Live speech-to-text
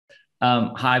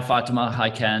Hi, Fatima. Hi,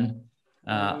 Ken.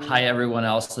 Hi, everyone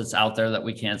else that's out there that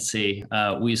we can't see.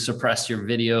 We suppressed your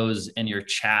videos and your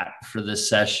chat for this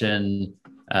session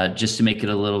just to make it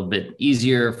a little bit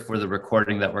easier for the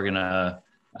recording that we're going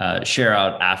to share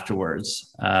out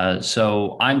afterwards.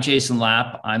 So I'm Jason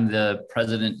Lapp. I'm the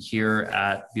president here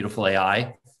at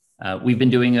Beautiful.ai. We've been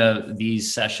doing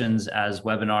these sessions as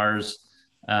webinars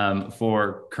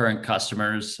for current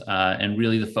customers. And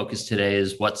really the focus today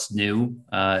is what's new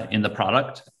in the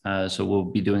product. So we'll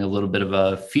be doing a little bit of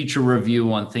a feature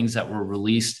review on things that were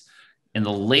released in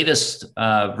the latest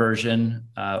version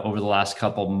over the last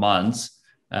couple months.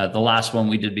 The last one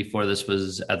we did before this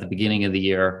was at the beginning of the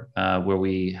year, where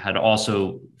we had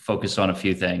also focused on a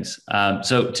few things.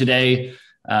 So today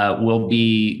we'll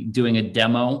be doing a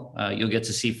demo. You'll get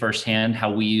to see firsthand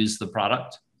how we use the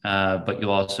product. But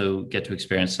you'll also get to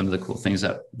experience some of the cool things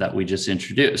that we just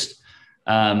introduced.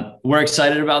 We're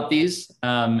excited about these,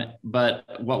 but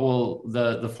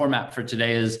the format for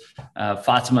today is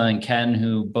Fatima and Ken,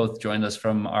 who both joined us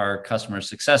from our customer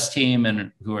success team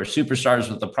and who are superstars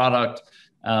with the product.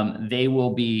 They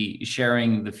will be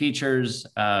sharing the features.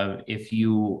 If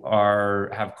you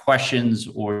have questions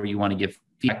or you want to give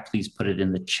feedback, please put it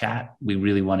in the chat. We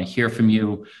really want to hear from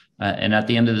you. And at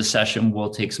the end of the session,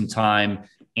 we'll take some time,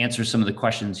 answer some of the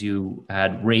questions you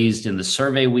had raised in the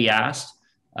survey we asked,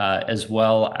 as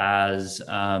well as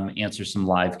answer some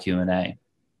live Q&A.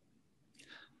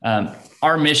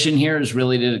 Our mission here is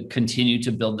really to continue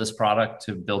to build this product,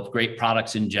 to build great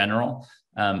products in general.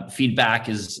 Feedback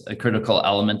is a critical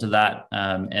element of that.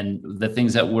 And the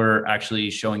things that we're actually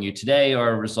showing you today are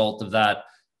a result of that.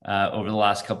 Over the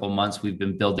last couple of months, we've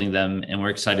been building them, and we're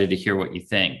excited to hear what you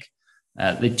think.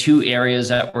 The two areas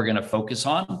that we're going to focus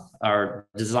on are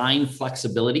design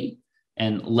flexibility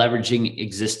and leveraging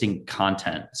existing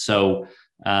content. So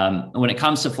when it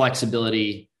comes to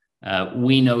flexibility,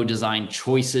 we know design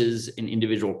choices and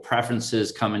individual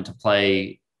preferences come into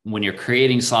play when you're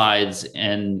creating slides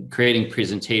and creating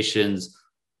presentations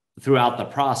throughout the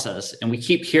process. And we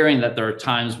keep hearing that there are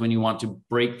times when you want to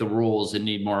break the rules and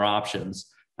need more options.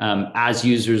 As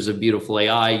users of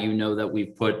Beautiful.ai, you know that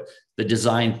we've put the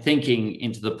design thinking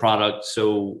into the product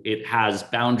so it has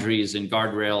boundaries and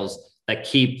guardrails that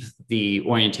keep the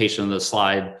orientation of the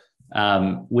slide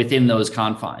within those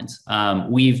confines.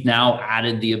 We've now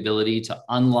added the ability to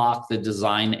unlock the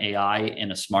design AI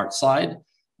in a smart slide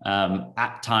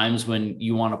at times when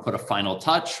you want to put a final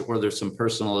touch or there's some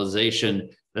personalization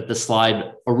that the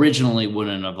slide originally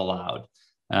wouldn't have allowed.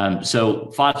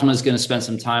 So Fatima is going to spend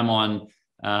some time on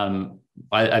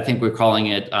I think we're calling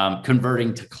it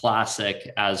converting to classic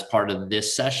as part of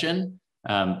this session.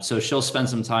 So she'll spend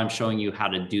some time showing you how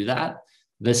to do that.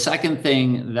 The second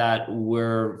thing that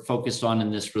we're focused on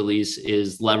in this release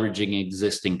is leveraging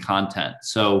existing content.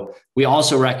 So we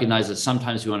also recognize that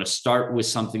sometimes you want to start with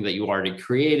something that you already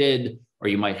created, or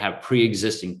you might have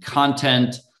pre-existing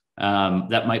content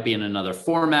that might be in another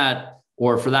format,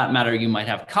 or for that matter, you might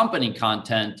have company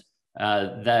content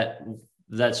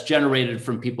that's generated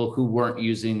from people who weren't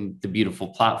using the Beautiful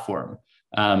platform.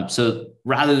 So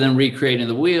rather than recreating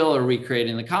the wheel or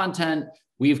recreating the content,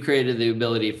 we've created the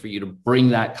ability for you to bring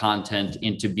that content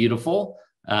into Beautiful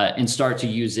and start to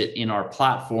use it in our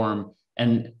platform.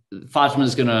 And Fatima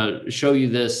is going to show you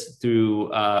this through,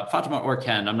 Fatima or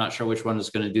Ken, I'm not sure which one is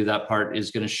going to do that part,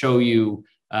 is going to show you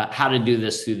how to do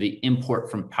this through the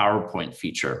import from PowerPoint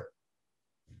feature.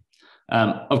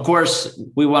 Of course,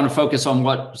 we want to focus on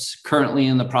what's currently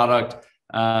in the product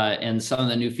and some of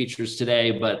the new features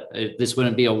today, but this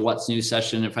wouldn't be a what's new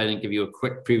session if I didn't give you a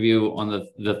quick preview on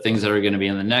the things that are going to be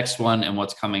in the next one and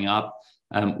what's coming up.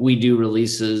 We do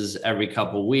releases every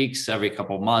couple weeks, every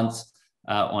couple months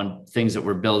on things that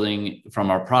we're building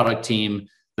from our product team.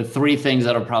 The three things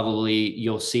that are probably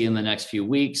you'll see in the next few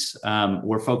weeks,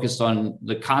 we're focused on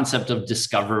the concept of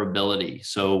discoverability.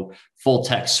 So full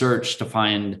text search to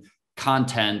find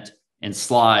content and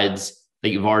slides that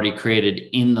you've already created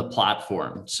in the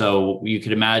platform. So you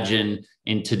could imagine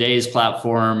in today's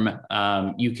platform,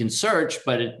 you can search,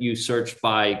 but you search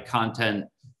by content,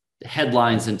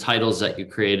 headlines and titles that you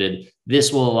created.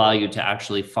 This will allow you to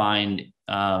actually find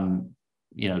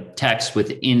text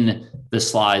within the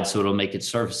slide. So it'll make it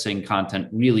surfacing content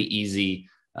really easy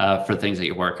for things that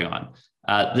you're working on.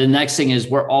 The next thing is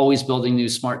we're always building new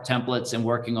smart templates and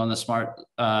working on the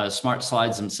smart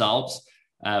slides themselves.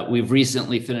 We've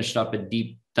recently finished up a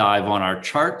deep dive on our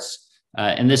charts,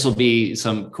 and this will be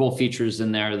some cool features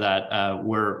in there that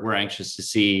we're anxious to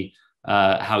see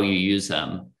how you use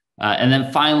them. And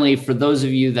then finally, for those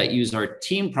of you that use our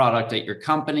team product at your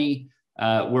company,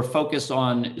 we're focused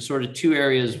on sort of two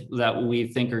areas that we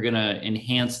think are going to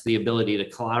enhance the ability to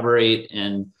collaborate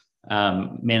and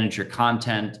manage your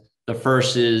content. The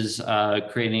first is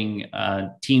creating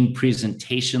team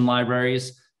presentation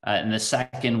libraries. And the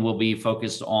second will be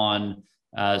focused on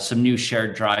some new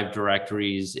shared drive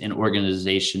directories and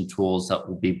organization tools that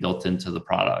will be built into the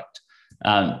product.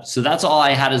 So that's all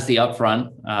I had as the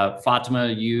upfront. Fatima,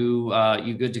 you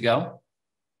good to go?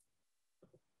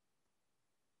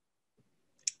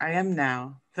 I am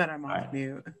now that I'm off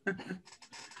mute.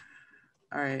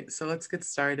 All right, so let's get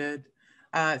started.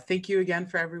 Thank you again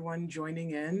for everyone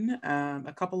joining in.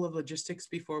 A couple of logistics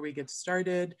before we get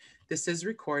started. This is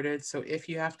recorded, so if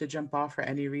you have to jump off for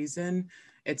any reason,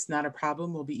 it's not a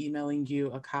problem. We'll be emailing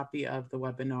you a copy of the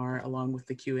webinar along with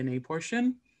the Q&A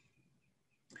portion.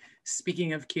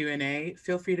 Speaking of Q&A,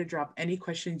 feel free to drop any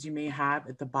questions you may have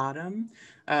at the bottom.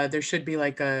 There should be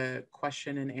like a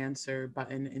question and answer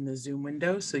button in the Zoom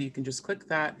window, so you can just click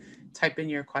that, type in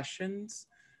your questions.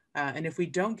 And if we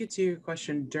don't get to your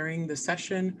question during the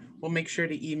session, we'll make sure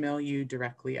to email you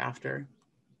directly after.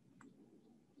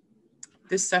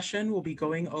 This session will be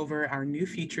going over our new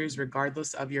features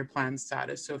regardless of your plan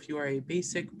status. So if you are a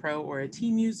basic, pro, or a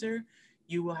team user,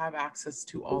 you will have access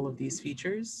to all of these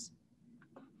features.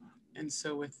 And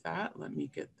so with that, let me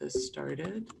get this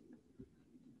started.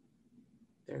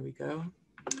 There we go.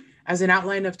 As an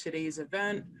outline of today's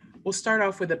event, we'll start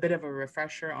off with a bit of a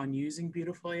refresher on using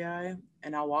Beautiful.ai,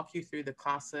 and I'll walk you through the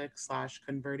classic /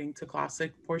 converting to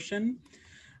classic portion,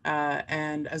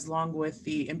 and as long with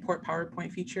the import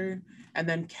PowerPoint feature. And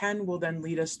then Ken will then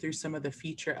lead us through some of the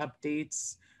feature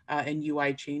updates and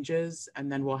UI changes,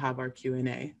 and then we'll have our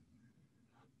Q&A.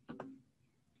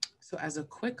 So as a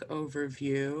quick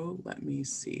overview, let me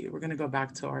see, we're gonna go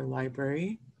back to our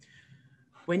library.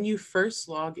 When you first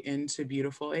log into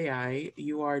Beautiful.ai,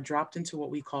 you are dropped into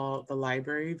what we call the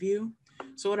library view.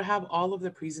 So it'll have all of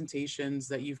the presentations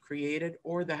that you've created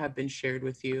or that have been shared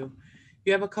with you.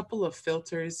 You have a couple of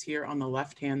filters here on the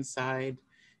left-hand side.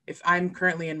 If I'm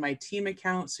currently in my team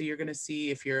account, so you're gonna see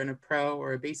if you're in a pro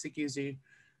or a basic user,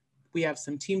 we have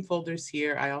some team folders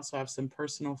here. I also have some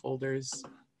personal folders.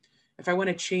 If I want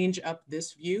to change up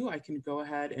this view, I can go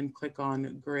ahead and click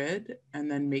on grid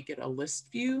and then make it a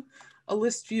list view. A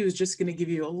list view is just going to give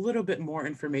you a little bit more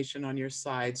information on your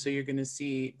slide. So you're going to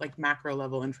see like macro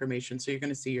level information. So you're going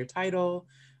to see your title,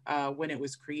 when it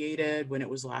was created, when it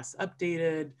was last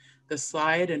updated, the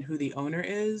slide and who the owner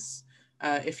is.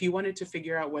 If you wanted to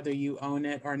figure out whether you own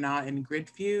it or not in grid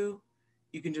view,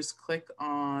 you can just click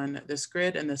on this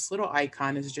grid and this little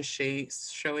icon is just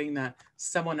showing that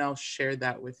someone else shared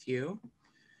that with you.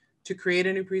 To create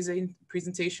a new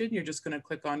presentation, you're just going to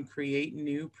click on create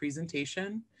new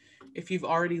presentation. If you've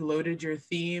already loaded your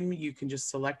theme, you can just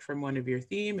select from one of your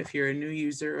theme. If you're a new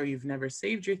user or you've never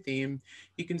saved your theme,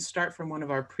 you can start from one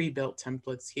of our pre-built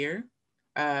templates here,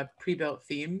 pre-built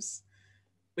themes.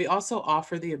 We also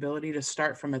offer the ability to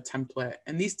start from a template,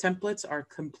 and these templates are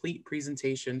complete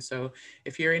presentations. So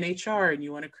if you're in HR and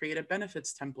you want to create a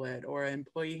benefits template or an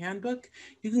employee handbook,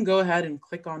 you can go ahead and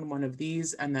click on one of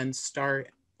these and then start,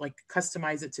 like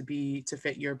customize it to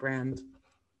fit your brand.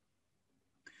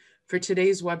 For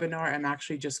today's webinar, I'm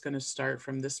actually just going to start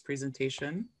from this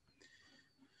presentation.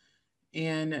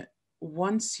 And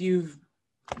once you've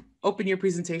opened your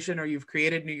presentation or you've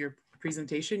created your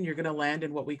presentation, you're going to land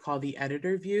in what we call the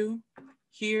editor view.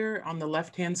 Here on the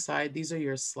left-hand side, these are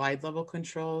your slide level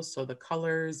controls. So the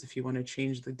colors, if you want to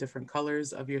change the different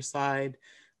colors of your slide,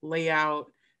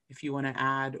 layout, if you want to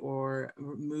add or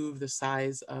remove the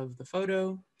size of the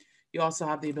photo. You also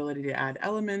have the ability to add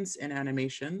elements and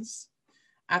animations.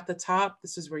 At the top,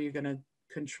 this is where you're going to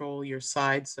control your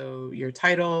slide. So your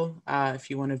title,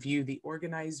 if you want to view the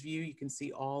organized view, you can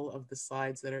see all of the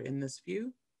slides that are in this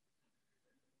view.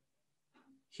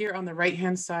 Here on the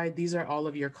right-hand side, these are all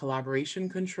of your collaboration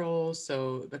controls.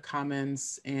 So the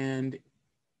comments and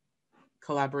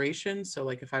collaboration. So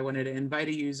like if I wanted to invite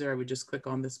a user, I would just click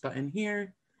on this button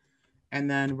here. And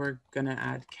then we're gonna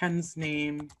add Ken's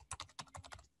name.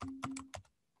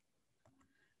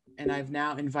 And I've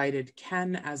now invited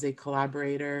Ken as a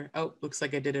collaborator. Oh, looks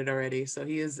like I did it already. So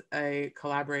he is a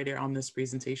collaborator on this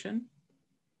presentation.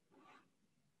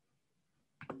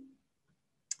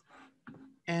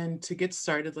 And to get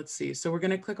started, let's see. So we're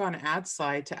going to click on add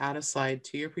slide to add a slide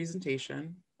to your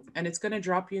presentation. And it's going to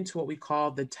drop you into what we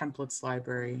call the templates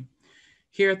library.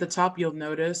 Here at the top, you'll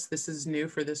notice this is new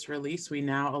for this release. We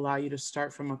now allow you to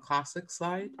start from a classic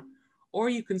slide, or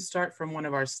you can start from one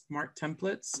of our smart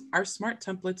templates. Our smart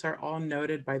templates are all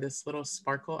noted by this little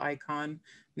sparkle icon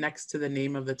next to the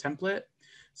name of the template.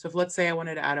 So if let's say I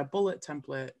wanted to add a bullet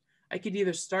template, I could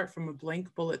either start from a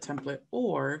blank bullet template,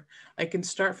 or I can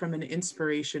start from an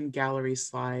inspiration gallery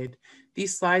slide.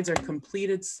 These slides are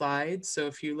completed slides. So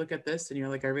if you look at this and you're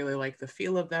like, I really like the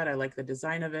feel of that, I like the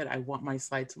design of it, I want my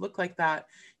slide to look like that,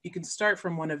 you can start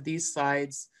from one of these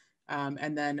slides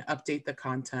and then update the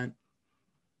content.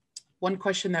 One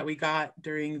question that we got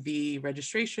during the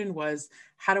registration was,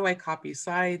 how do I copy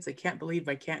slides? I can't believe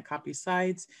I can't copy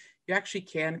slides. You actually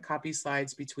can copy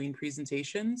slides between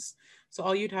presentations. So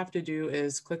all you'd have to do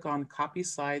is click on copy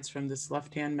slides from this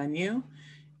left-hand menu.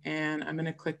 And I'm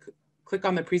gonna click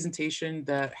on the presentation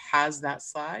that has that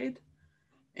slide.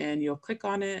 And you'll click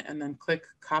on it and then click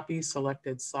copy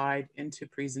selected slide into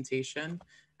presentation.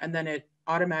 And then it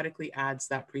automatically adds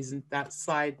that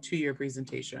slide to your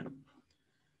presentation.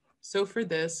 So for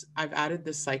this, I've added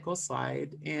this cycle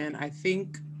slide, and I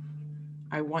think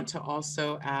I want to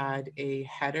also add a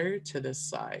header to this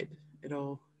slide.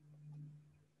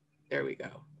 There we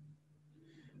go.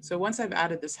 So once I've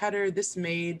added this header, this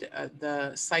made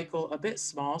the cycle a bit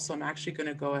small. So I'm actually going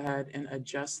to go ahead and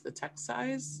adjust the text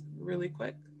size really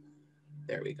quick.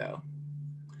 There we go.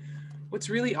 What's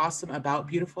really awesome about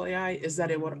Beautiful.ai is that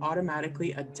it would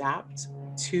automatically adapt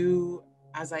to,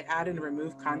 as I add and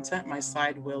remove content, my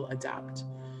slide will adapt.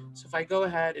 So if I go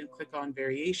ahead and click on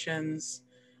variations,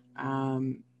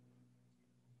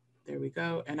 there we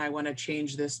go. And I want to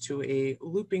change this to a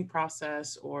looping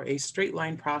process or a straight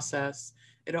line process,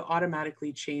 it'll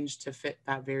automatically change to fit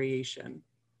that variation.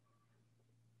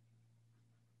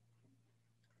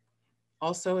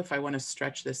 Also, if I want to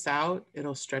stretch this out,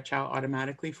 it'll stretch out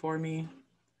automatically for me.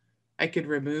 I could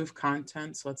remove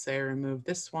content. So let's say I remove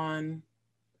this one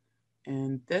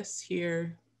and this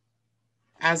here.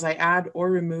 As I add or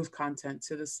remove content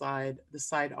to the slide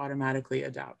automatically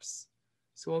adapts.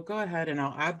 So we'll go ahead and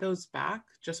I'll add those back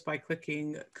just by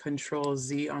clicking Control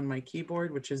Z on my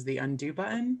keyboard, which is the undo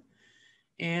button.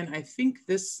 And I think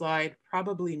this slide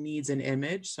probably needs an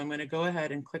image. So I'm going to go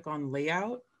ahead and click on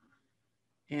Layout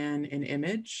and an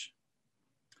image.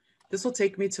 This will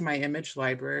take me to my image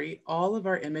library. All of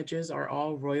our images are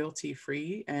all royalty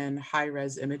free and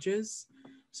high-res images.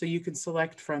 So you can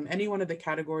select from any one of the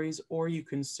categories or you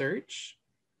can search.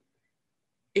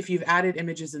 If you've added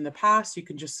images in the past, you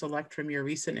can just select from your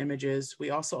recent images.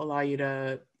 We also allow you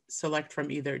to select from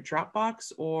either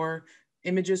Dropbox or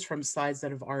images from slides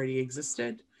that have already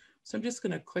existed. So I'm just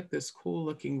going to click this cool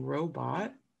looking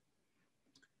robot.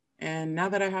 And now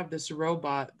that I have this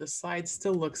robot, the slide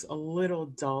still looks a little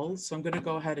dull. So I'm going to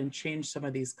go ahead and change some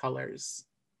of these colors.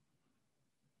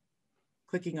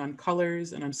 Clicking on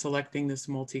colors, and I'm selecting this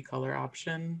multicolor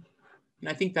option. And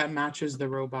I think that matches the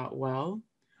robot well.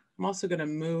 I'm also going to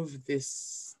move the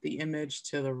image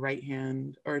to the right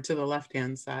hand or to the left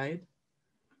hand side.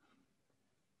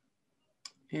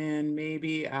 And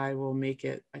maybe I will make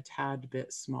it a tad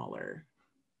bit smaller.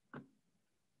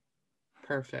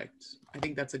 Perfect. I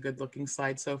think that's a good looking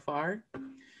slide so far.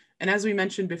 And as we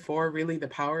mentioned before, really the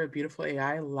power of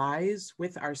Beautiful.ai lies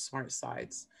with our smart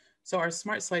slides. So our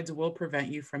smart slides will prevent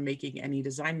you from making any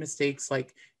design mistakes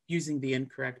like using the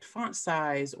incorrect font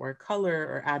size or color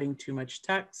or adding too much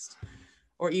text.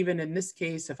 Or even in this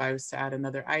case, if I was to add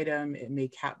another item, it may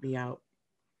cap me out.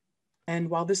 And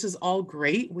while this is all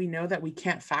great, we know that we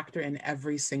can't factor in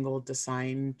every single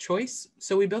design choice.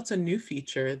 So we built a new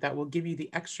feature that will give you the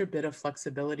extra bit of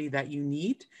flexibility that you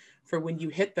need for when you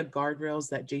hit the guardrails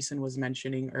that Jason was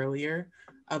mentioning earlier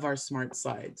of our smart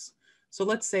slides. So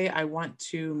let's say I want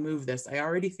to move this. I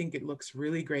already think it looks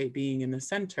really great being in the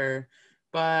center,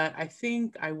 but I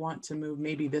think I want to move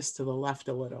maybe this to the left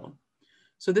a little.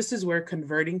 So this is where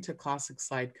converting to classic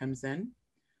slide comes in.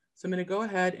 So I'm going to go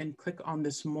ahead and click on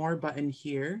this more button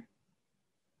here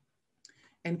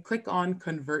and click on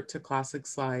convert to classic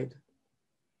slide.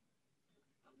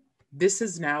 This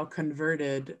has now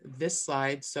converted this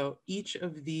slide. So each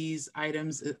of these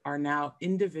items are now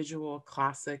individual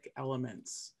classic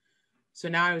elements. So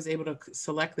now I was able to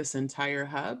select this entire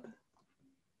hub.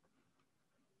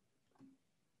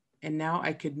 And now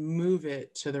I could move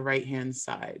it to the right-hand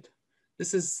side.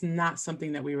 This is not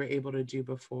something that we were able to do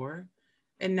before.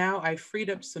 And now I freed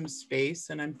up some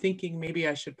space, and I'm thinking maybe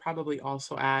I should probably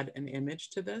also add an image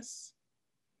to this.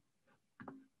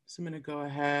 So I'm going to go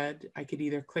ahead. I could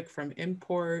either click from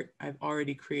import. I've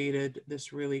already created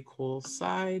this really cool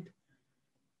slide,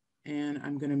 and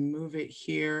I'm going to move it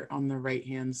here on the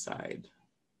right-hand side.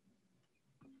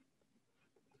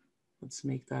 Let's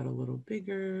make that a little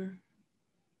bigger.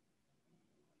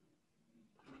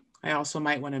 I also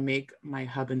might want to make my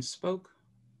hub and spoke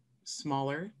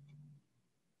smaller.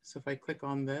 So if I click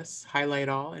on this, highlight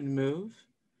all and move,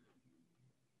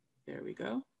 there we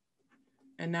go.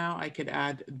 And now I could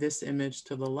add this image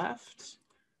to the left.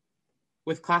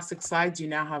 With classic slides, you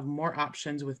now have more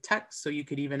options with text. So you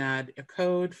could even add a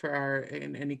code for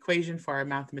an equation for our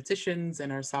mathematicians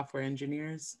and our software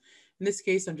engineers. In this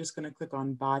case, I'm just going to click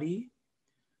on body.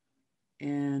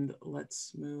 And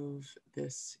let's move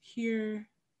this here.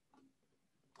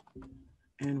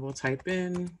 And we'll type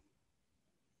in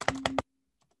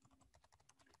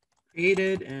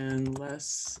created in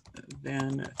less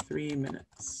than 3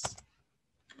 minutes.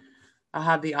 I'll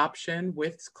have the option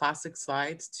with classic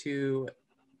slides to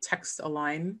text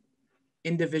align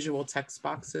individual text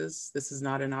boxes. This is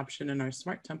not an option in our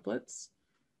smart templates.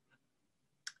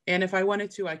 And if I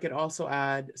wanted to, I could also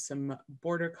add some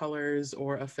border colors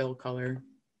or a fill color.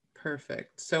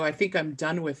 Perfect. So I think I'm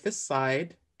done with this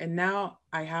slide. And now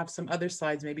I have some other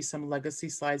slides, maybe some legacy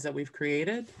slides that we've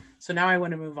created. So now I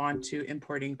want to move on to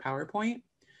importing PowerPoint.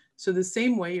 So the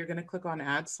same way, you're going to click on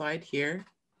Add Slide here.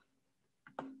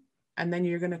 And then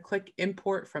you're going to click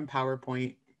Import from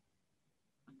PowerPoint.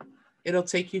 It'll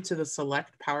take you to the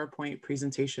Select PowerPoint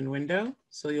presentation window.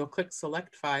 So you'll click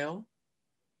Select File.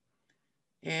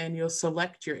 And you'll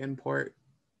select your import.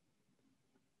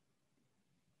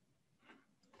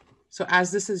 So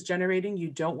as this is generating, you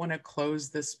don't want to close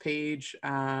this page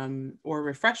or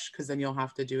refresh, because then you'll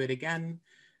have to do it again.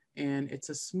 And it's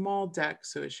a small deck,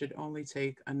 so it should only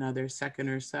take another second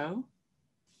or so.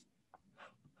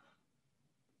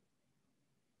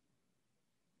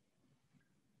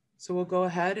 So we'll go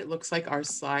ahead. It looks like our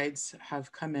slides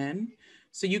have come in.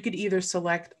 So you could either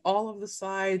select all of the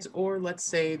slides, or let's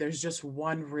say there's just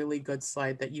one really good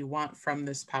slide that you want from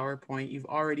this PowerPoint. You've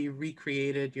already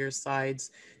recreated your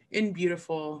slides in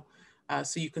Beautiful.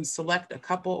 So you can select a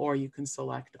couple or you can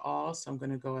select all. So I'm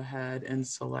going to go ahead and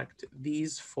select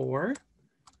these 4.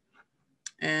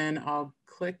 And I'll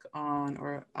click on,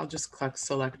 or I'll just click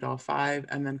select all 5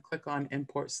 and then click on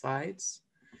import slides.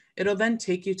 It'll then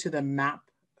take you to the map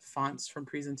fonts from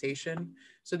presentation.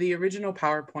 So the original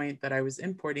PowerPoint that I was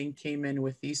importing came in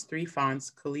with these 3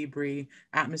 fonts: Calibri,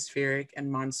 Atmospheric,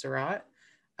 and Montserrat.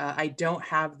 I don't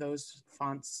have those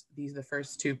fonts, these are the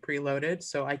first 2 preloaded,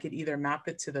 so I could either map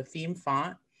it to the theme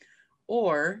font,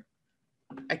 or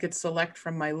I could select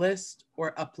from my list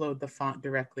or upload the font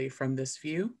directly from this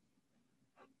view.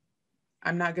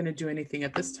 I'm not going to do anything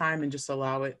at this time and just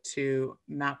allow it to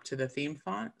map to the theme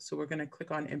font. So we're going to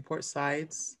click on Import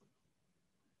Slides.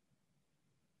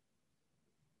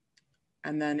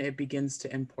 And then it begins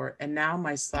to import. And now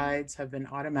my slides have been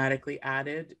automatically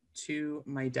added to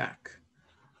my deck.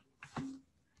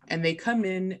 And they come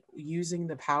in using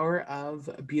the power of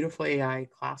Beautiful.ai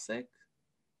Classic.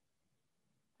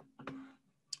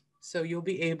 So you'll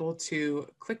be able to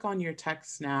click on your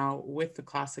text now with the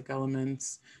classic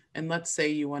elements. And let's say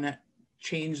you want to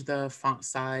change the font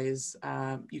size.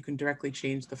 You can directly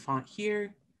change the font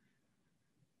here.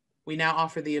 We now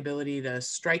offer the ability to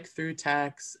strike through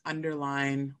text,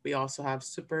 underline. We also have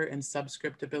super and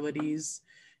subscript abilities.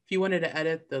 If you wanted to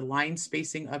edit the line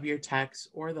spacing of your text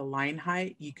or the line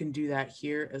height, you can do that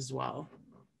here as well.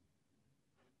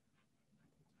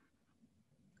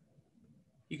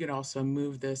 You could also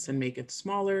move this and make it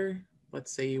smaller.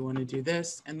 Let's say you want to do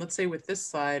this. And let's say with this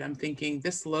slide, I'm thinking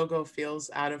this logo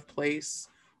feels out of place,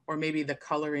 or maybe the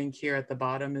coloring here at the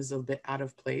bottom is a bit out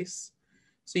of place.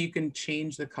 So you can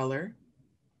change the color.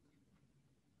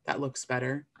 That looks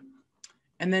better.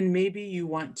 And then maybe you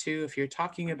want to, if you're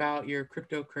talking about your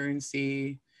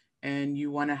cryptocurrency and you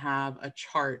want to have a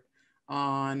chart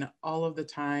on all of the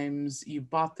times you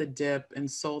bought the dip and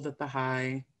sold at the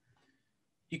high,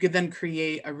 you could then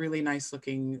create a really nice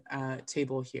looking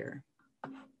table here.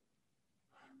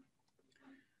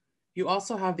 You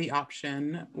also have the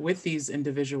option with these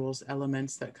individuals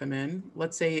elements that come in.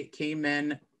 Let's say it came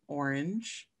in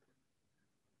orange.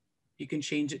 You can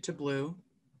change it to blue.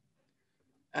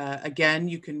 Again,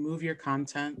 you can move your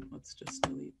content. Let's just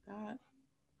delete that.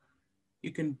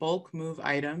 You can bulk move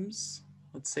items.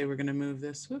 Let's say we're going to move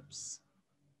this. Whoops.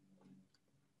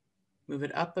 Move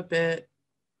it up a bit.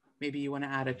 Maybe you want to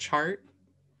add a chart.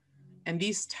 And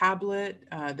these tablet,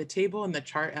 the table and the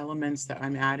chart elements that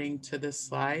I'm adding to this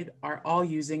slide are all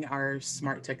using our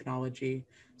smart technology.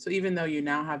 So even though you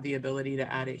now have the ability to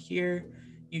add it here,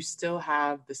 you still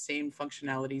have the same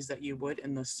functionalities that you would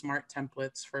in the smart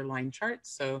templates for line charts.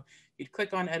 So you'd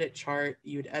click on edit chart,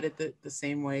 you'd edit it the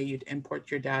same way, you'd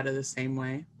import your data the same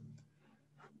way.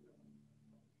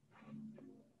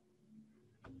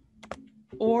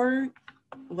 Or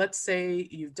let's say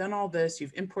you've done all this,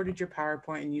 you've imported your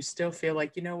PowerPoint, and you still feel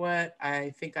like, you know what, I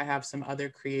think I have some other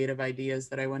creative ideas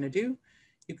that I want to do.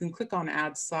 You can click on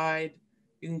Add Slide,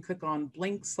 You can click on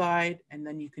blank slide, and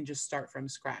then you can just start from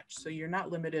scratch. So you're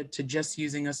not limited to just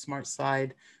using a smart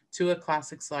slide to a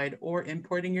classic slide or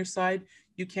importing your slide.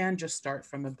 You can just start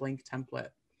from a blank template.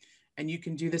 And you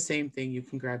can do the same thing. You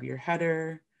can grab your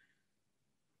header,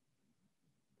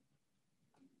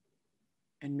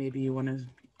 and maybe you want to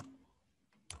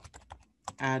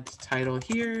add title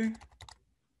here.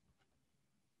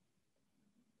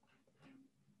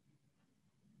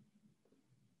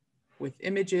 With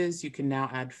images, you can now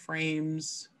add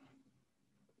frames.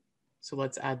 So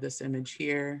let's add this image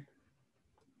here.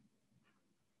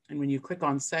 And when you click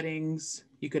on settings,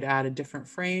 you could add a different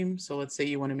frame. So let's say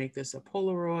you want to make this a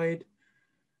Polaroid.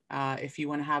 If you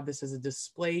want to have this as a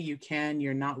display, you can.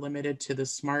 You're not limited to the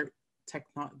smart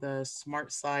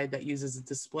slide that uses a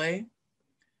display.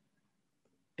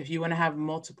 If you want to have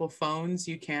multiple phones,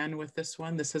 you can with this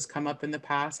one. This has come up in the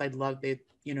past. I'd love that,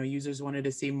 users wanted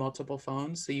to see multiple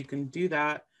phones. So you can do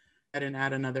that and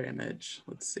add another image.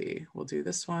 Let's see, we'll do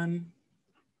this one.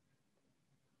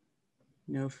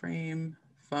 No frame,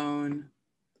 phone.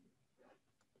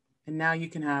 And now you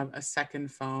can have a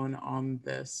second phone on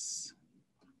this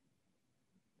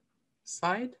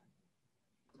slide.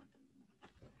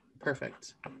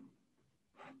 Perfect.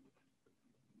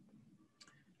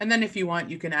 And then if you want,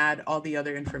 you can add all the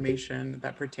other information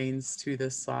that pertains to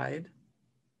this slide.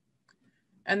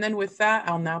 And then with that,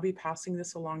 I'll now be passing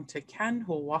this along to Ken,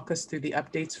 who will walk us through the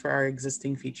updates for our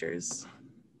existing features.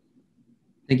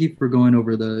 Thank you for going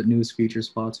over the newest features,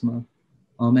 Fatima.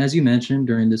 As you mentioned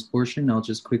during this portion, I'll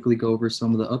just quickly go over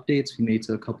some of the updates we made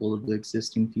to a couple of the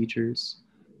existing features.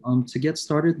 To get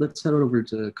started, let's head over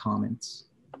to comments.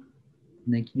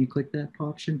 And then can you click that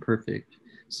option? Perfect.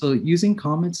 So using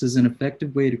comments is an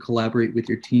effective way to collaborate with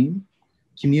your team,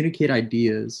 communicate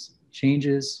ideas,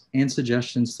 changes, and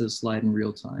suggestions to the slide in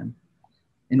real time.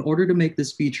 In order to make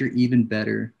this feature even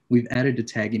better, we've added a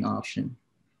tagging option.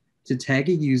 To tag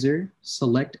a user,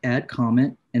 select Add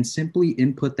Comment and simply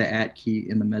input the @ key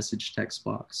in the message text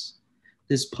box.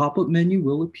 This pop-up menu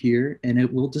will appear and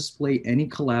it will display any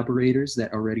collaborators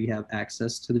that already have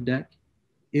access to the deck.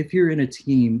 If you're in a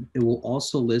team, it will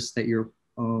also list that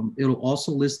it'll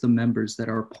also list the members that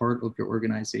are part of your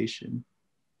organization.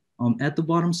 At the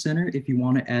bottom center, if you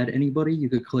want to add anybody, you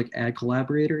could click Add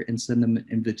Collaborator and send them an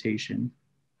invitation.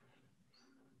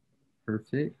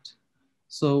 Perfect.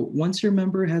 So once your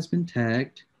member has been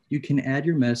tagged, you can add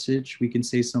your message. We can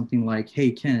say something like,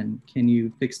 hey, Ken, can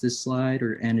you fix this slide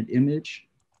or add an image?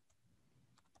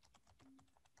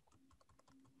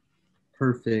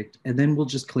 Perfect. And then we'll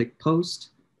just click Post.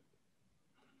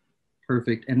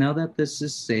 Perfect. And now that this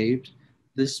is saved,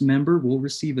 this member will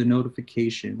receive a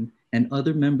notification and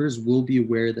other members will be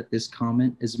aware that this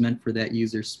comment is meant for that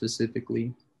user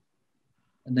specifically.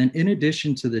 And then in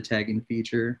addition to the tagging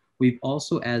feature, we've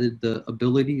also added the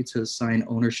ability to assign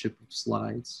ownership of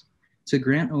slides. To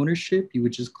grant ownership, you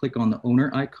would just click on the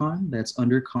owner icon that's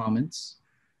under comments.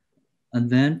 And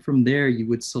then from there, you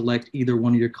would select either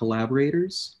one of your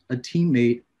collaborators, a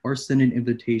teammate, or send an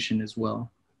invitation as well.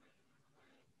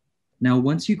 Now,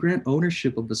 once you grant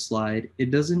ownership of the slide,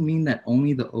 it doesn't mean that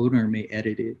only the owner may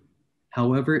edit it.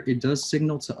 However, it does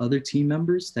signal to other team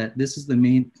members that this is the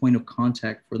main point of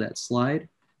contact for that slide.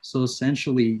 So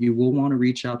essentially, you will want to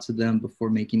reach out to them before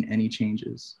making any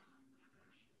changes.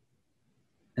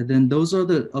 And then those are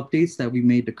the updates that we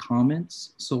made to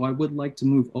comments. So I would like to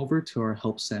move over to our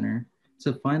Help Center.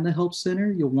 To find the Help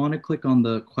Center, you'll want to click on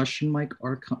the question mark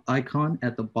icon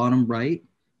at the bottom right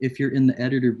if you're in the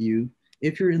editor view.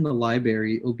 If you're in the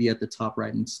library, it'll be at the top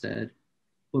right instead.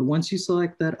 But once you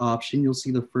select that option, you'll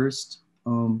see the first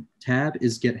tab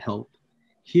is Get Help.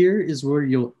 Here is where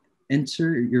you'll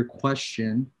enter your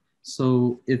question.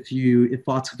 So if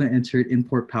Fatima entered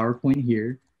import PowerPoint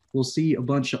here, we'll see a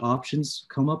bunch of options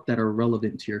come up that are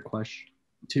relevant to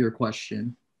your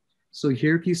question. So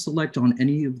here, if you select on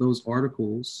any of those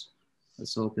articles,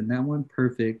 let's open that one,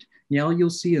 perfect. Now you'll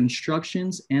see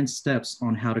instructions and steps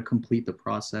on how to complete the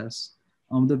process.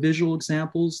 The visual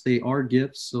examples, they are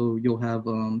GIFs, so you'll have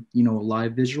a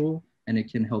live visual and it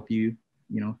can help you,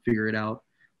 figure it out.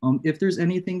 If there's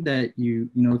anything that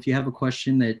if you have a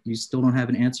question that you still don't have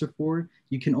an answer for,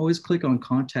 you can always click on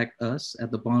Contact Us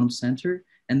at the bottom center,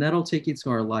 and that'll take you to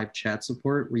our live chat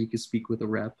support where you can speak with a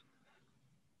rep.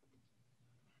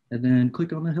 And then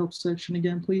click on the help section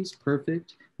again, please.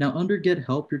 Perfect. Now under Get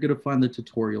Help, you're gonna find the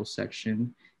tutorial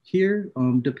section. Here,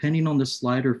 depending on the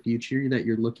slide or feature that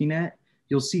you're looking at,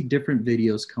 you'll see different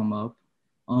videos come up.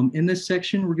 In this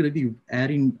section, we're going to be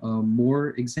adding more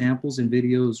examples and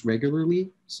videos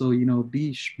regularly. So,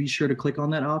 be sure to click on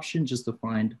that option just to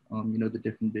find, the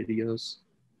different videos.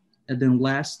 And then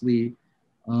lastly,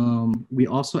 We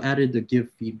also added the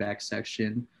give feedback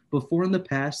section. Before in the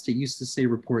past, it used to say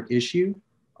report issue.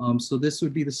 So this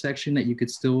would be the section that you could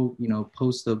still,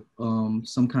 post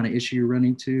some kind of issue you're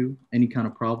running to, any kind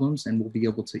of problems, and we'll be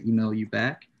able to email you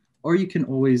back. Or you can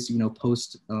always,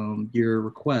 post your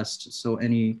request. So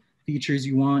any features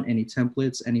you want, any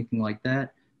templates, anything like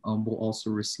that, we'll also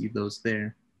receive those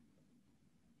there.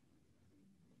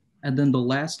 And then the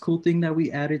last cool thing that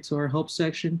we added to our help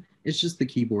section is just the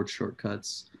keyboard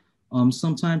shortcuts.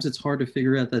 Sometimes it's hard to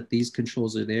figure out that these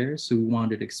controls are there, so we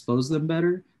wanted to expose them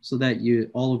better so that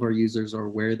all of our users are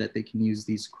aware that they can use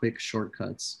these quick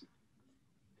shortcuts.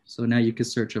 So now you can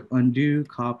search up undo,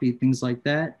 copy, things like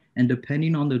that. And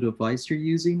depending on the device you're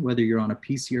using, whether you're on a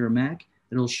PC or a Mac,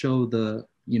 it'll show the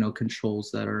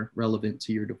controls that are relevant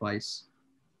to your device.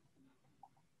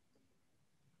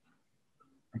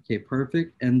 Okay,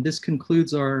 perfect. And this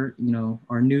concludes our,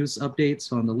 our news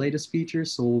updates on the latest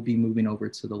features. So we'll be moving over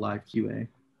to the live QA.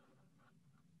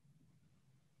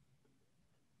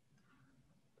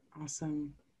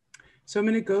 Awesome. So I'm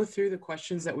going to go through the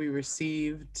questions that we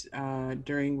received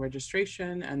during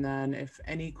registration. And then if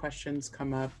any questions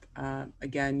come up,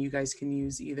 again, you guys can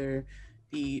use either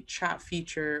the chat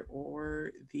feature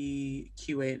or the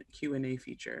Q&A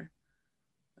feature.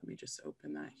 Let me just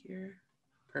open that here.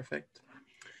 Perfect.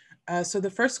 So the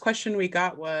first question we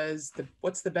got was,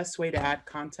 what's the best way to add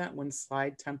content when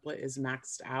slide template is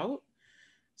maxed out?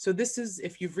 So this is,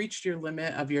 if you've reached your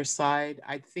limit of your slide,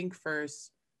 I'd think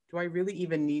first, do I really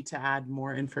even need to add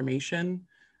more information?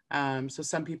 So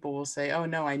some people will say, oh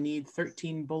no, I need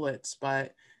 13 bullets,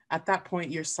 but at that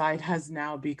point, your slide has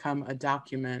now become a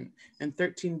document, and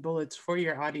 13 bullets for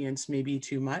your audience may be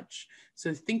too much.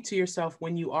 So think to yourself,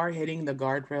 when you are hitting the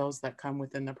guardrails that come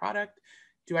within the product,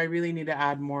 do I really need to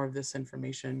add more of this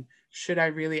information? Should I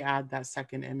really add that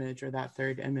second image or that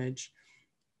third image?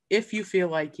 If you feel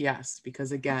like yes,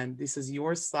 because again, this is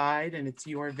your slide and it's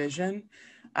your vision.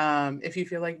 If you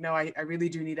feel like, no, I really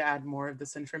do need to add more of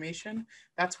this information,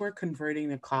 that's where converting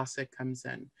to classic comes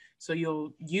in. So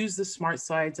you'll use the smart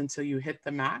slides until you hit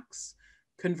the max,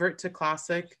 convert to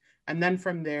classic, and then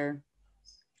from there,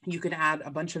 you can add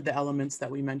a bunch of the elements that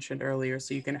we mentioned earlier.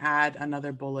 So you can add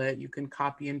another bullet, you can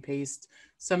copy and paste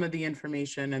some of the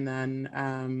information and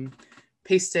then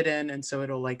paste it in. And so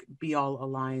it'll like be all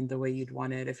aligned the way you'd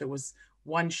want it. If it was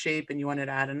one shape and you wanted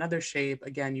to add another shape,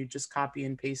 again, you just copy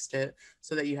and paste it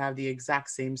so that you have the exact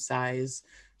same size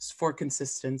for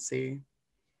consistency.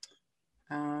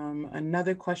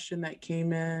 Another question that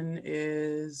came in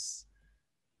is,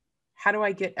 how do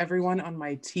I get everyone on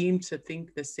my team to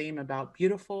think the same about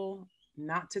Beautiful,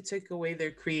 not to take away their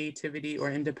creativity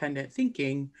or independent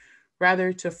thinking,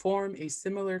 rather to form a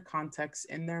similar context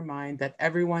in their mind that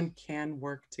everyone can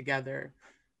work together?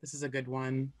 This is a good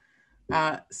one.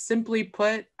 Simply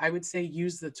put, I would say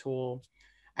use the tool.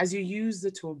 As you use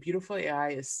the tool, Beautiful AI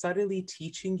is subtly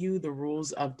teaching you the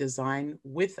rules of design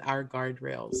with our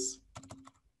guardrails.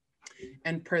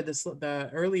 And per the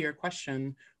earlier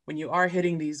question, when you are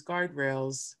hitting these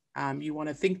guardrails, you want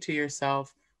to think to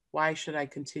yourself, why should I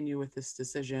continue with this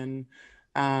decision?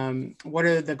 What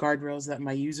are the guardrails that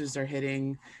my users are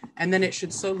hitting? And then it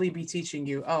should slowly be teaching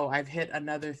you, oh, I've hit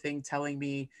another thing telling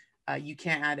me you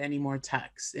can't add any more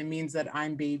text. It means that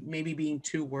I'm maybe being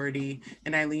too wordy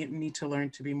and I need to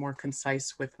learn to be more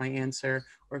concise with my answer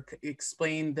or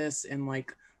explain this in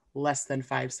like less than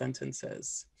 5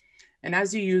 sentences. And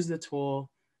as you use the tool,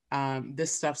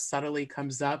 this stuff subtly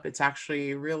comes up. It's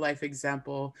actually a real life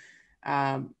example.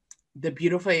 The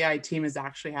Beautiful AI team is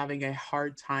actually having a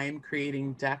hard time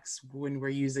creating decks when we're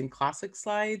using classic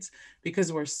slides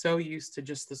because we're so used to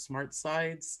just the smart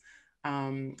slides.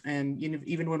 And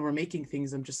even when we're making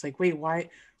things, I'm just like, wait, why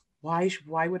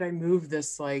would I move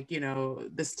this, like,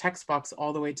 this text box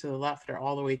all the way to the left or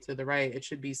all the way to the right? It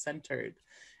should be centered.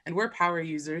 And we're power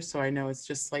users, so I know it's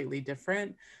just slightly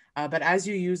different. But as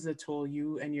you use the tool,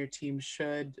 you and your team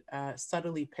should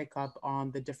subtly pick up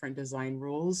on the different design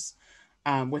rules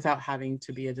without having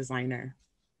to be a designer.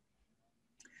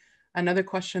 Another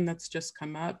question that's just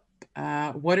come up,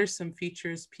 what are some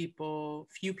features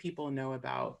few people know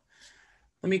about?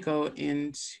 Let me go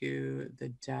into the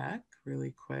deck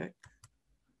really quick.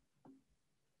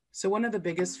 So one of the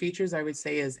biggest features I would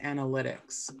say is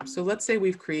analytics. So let's say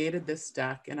we've created this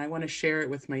deck and I want to share it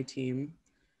with my team.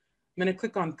 I'm going to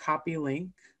click on copy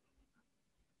link.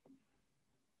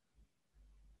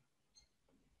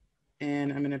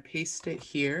 And I'm going to paste it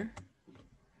here.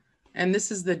 And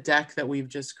this is the deck that we've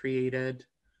just created.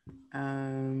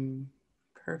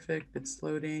 Perfect, it's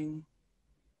loading.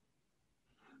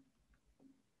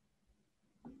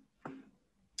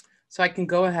 So I can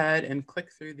go ahead and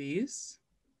click through these.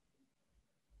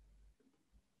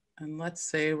 And let's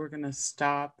say we're going to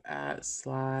stop at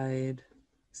slide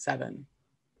 7.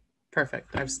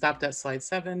 Perfect. I've stopped at slide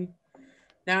 7.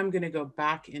 Now I'm going to go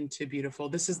back into Beautiful.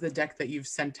 This is the deck that you've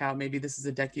sent out. Maybe this is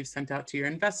a deck you've sent out to your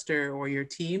investor or your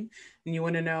team, and you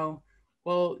want to know,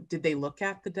 well, did they look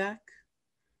at the deck?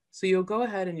 So you'll go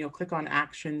ahead and you'll click on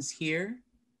Actions here,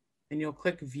 and you'll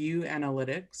click View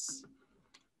Analytics.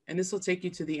 And this will take you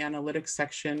to the Analytics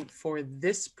section for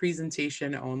this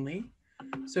presentation only.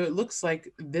 So it looks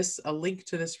like a link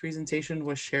to this presentation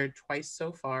was shared twice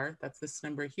so far. That's this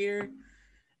number here.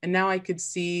 And now I could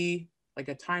see like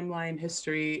a timeline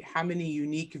history, how many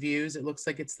unique views. It looks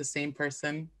like it's the same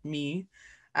person, me,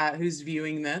 who's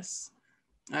viewing this.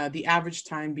 The average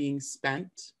time being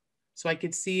spent. So I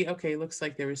could see, okay, looks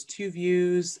like there was 2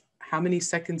 views. How many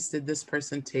seconds did this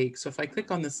person take? So if I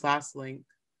click on this last link,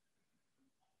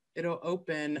 it'll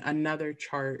open another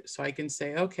chart. So I can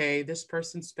say, okay, this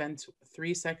person spent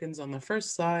 3 seconds on the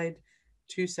first slide,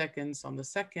 2 seconds on the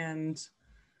second,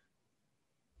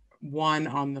 1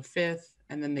 on the 5th,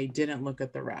 and then they didn't look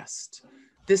at the rest.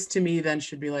 This to me then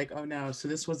should be like, oh no, so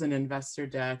this was an investor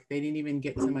deck. They didn't even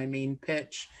get to my main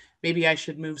pitch. Maybe I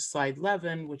should move slide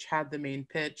 11, which had the main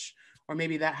pitch, or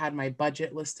maybe that had my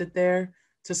budget listed there,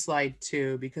 to slide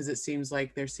 2, because it seems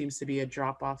like there seems to be a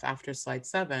drop off after slide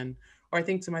 7. Or I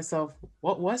think to myself,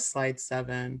 what was slide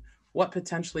 7? What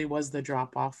potentially was the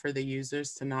drop off for the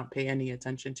users to not pay any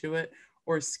attention to it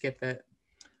or skip it?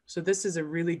 So this is a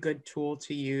really good tool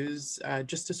to use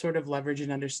just to sort of leverage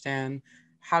and understand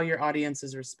how your audience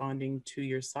is responding to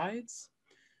your slides.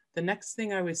 The next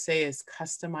thing I would say is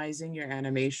customizing your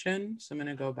animation. So I'm going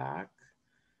to go back.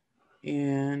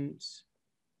 And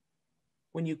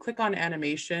when you click on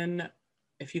animation,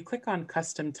 if you click on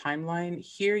custom timeline,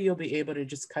 here you'll be able to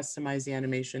just customize the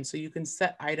animation. So you can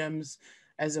set items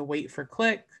as a wait for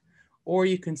click, or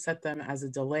you can set them as a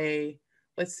delay.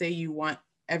 Let's say you want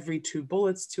every 2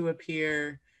 bullets to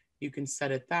appear. You can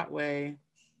set it that way.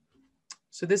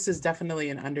 So this is definitely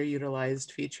an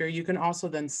underutilized feature. You can also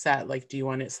then set, like, do you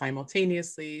want it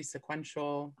simultaneously,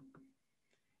 sequential?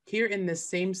 Here in this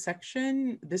same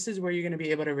section, this is where you're going to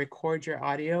be able to record your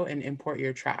audio and import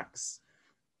your tracks.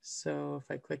 So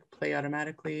if I click play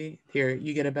automatically, here,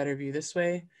 you get a better view this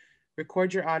way.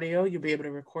 Record your audio, you'll be able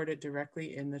to record it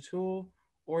directly in the tool.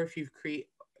 Or if you've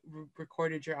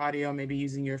recorded your audio, maybe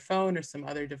using your phone or some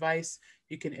other device,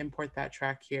 you can import that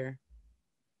track here.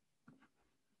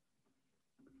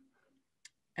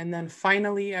 And then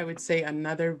finally, I would say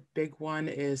another big one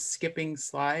is skipping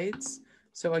slides.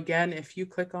 So again, if you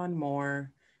click on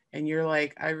more and you're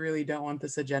like, I really don't want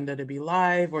this agenda to be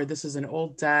live, or this is an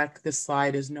old deck, this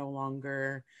slide is no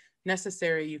longer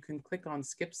necessary, you can click on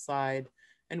skip slide.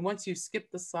 And once you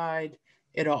skip the slide,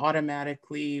 it'll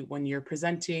automatically, when you're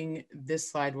presenting,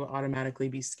 this slide will automatically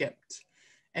be skipped.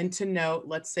 And to note,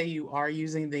 let's say you are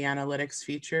using the analytics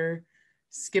feature,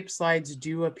 skip slides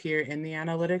do appear in the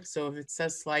analytics. So if it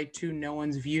says slide 2, no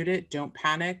one's viewed it, don't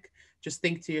panic. Just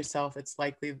think to yourself, it's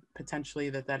likely potentially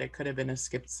that it could have been a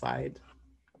skipped slide.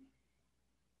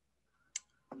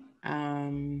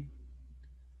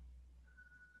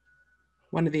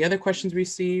 One of the other questions we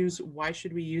receive is, why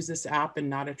should we use this app and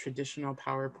not a traditional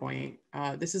PowerPoint?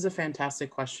 This is a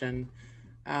fantastic question.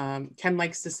 Ken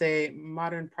likes to say,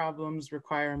 modern problems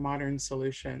require modern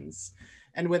solutions.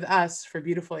 And with us, for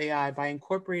Beautiful.ai, by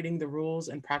incorporating the rules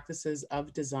and practices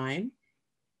of design,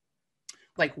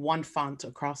 like one font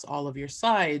across all of your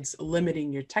slides,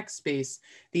 limiting your text space,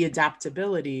 the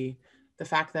adaptability, the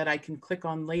fact that I can click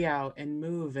on layout and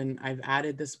move, and I've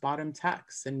added this bottom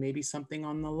text and maybe something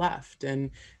on the left,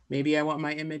 and maybe I want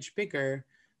my image bigger,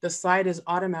 the slide is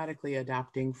automatically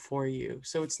adapting for you.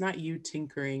 So it's not you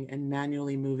tinkering and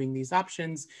manually moving these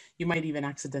options. You might even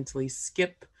accidentally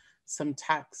skip some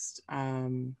text.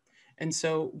 And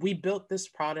so we built this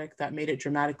product that made it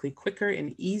dramatically quicker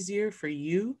and easier for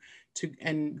you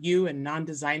and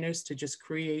non-designers to just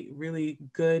create really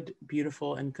good,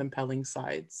 beautiful, and compelling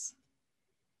slides.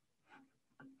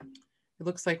 It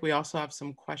looks like we also have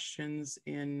some questions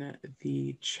in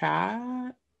the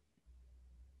chat.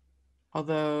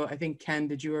 Although I think, Ken,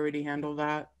 did you already handle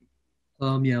that?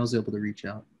 Yeah, I was able to reach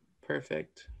out.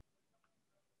 Perfect.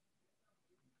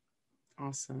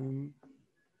 Awesome.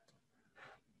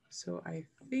 So I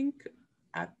think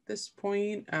at this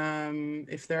point,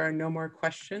 if there are no more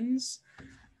questions,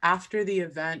 after the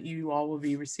event, you all will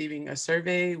be receiving a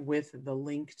survey with the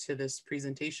link to this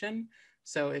presentation.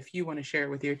 So if you want to share it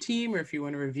with your team, or if you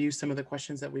want to review some of the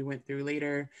questions that we went through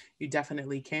later, you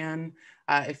definitely can.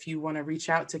 If you want to reach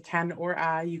out to Ken or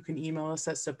I, you can email us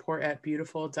at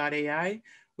support@beautiful.ai.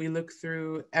 We look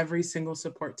through every single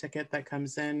support ticket that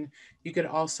comes in. You could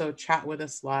also chat with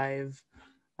us live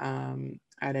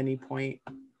at any point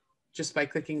just by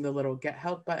clicking the little Get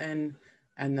Help button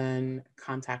and then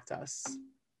contact us.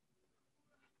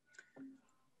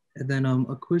 And then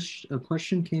a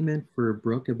question came in for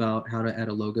Brooke about how to add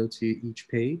a logo to each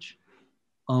page.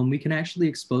 We can actually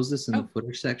expose this in the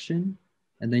footer section,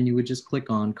 and then you would just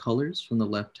click on colors from the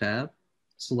left tab,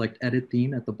 select edit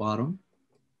theme at the bottom.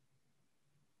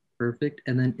 Perfect.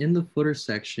 And then in the footer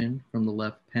section from the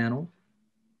left panel,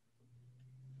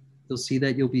 you'll see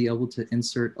that you'll be able to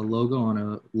insert a logo on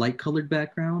a light colored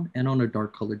background and on a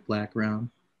dark colored background.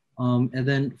 And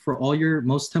then for all your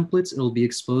most templates, it'll be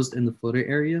exposed in the footer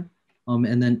area.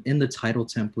 And then in the title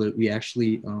template, we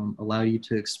actually allow you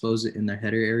to expose it in the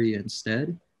header area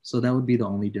instead. So that would be the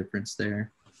only difference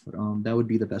there. But that would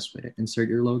be the best way to insert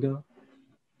your logo.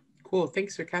 Cool.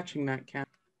 Thanks for catching that, Ken.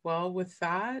 Well, with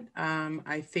that,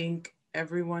 I thank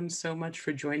everyone so much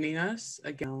for joining us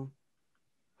again.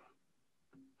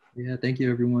 Yeah, thank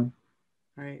you, everyone.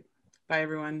 All right. Bye,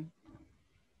 everyone.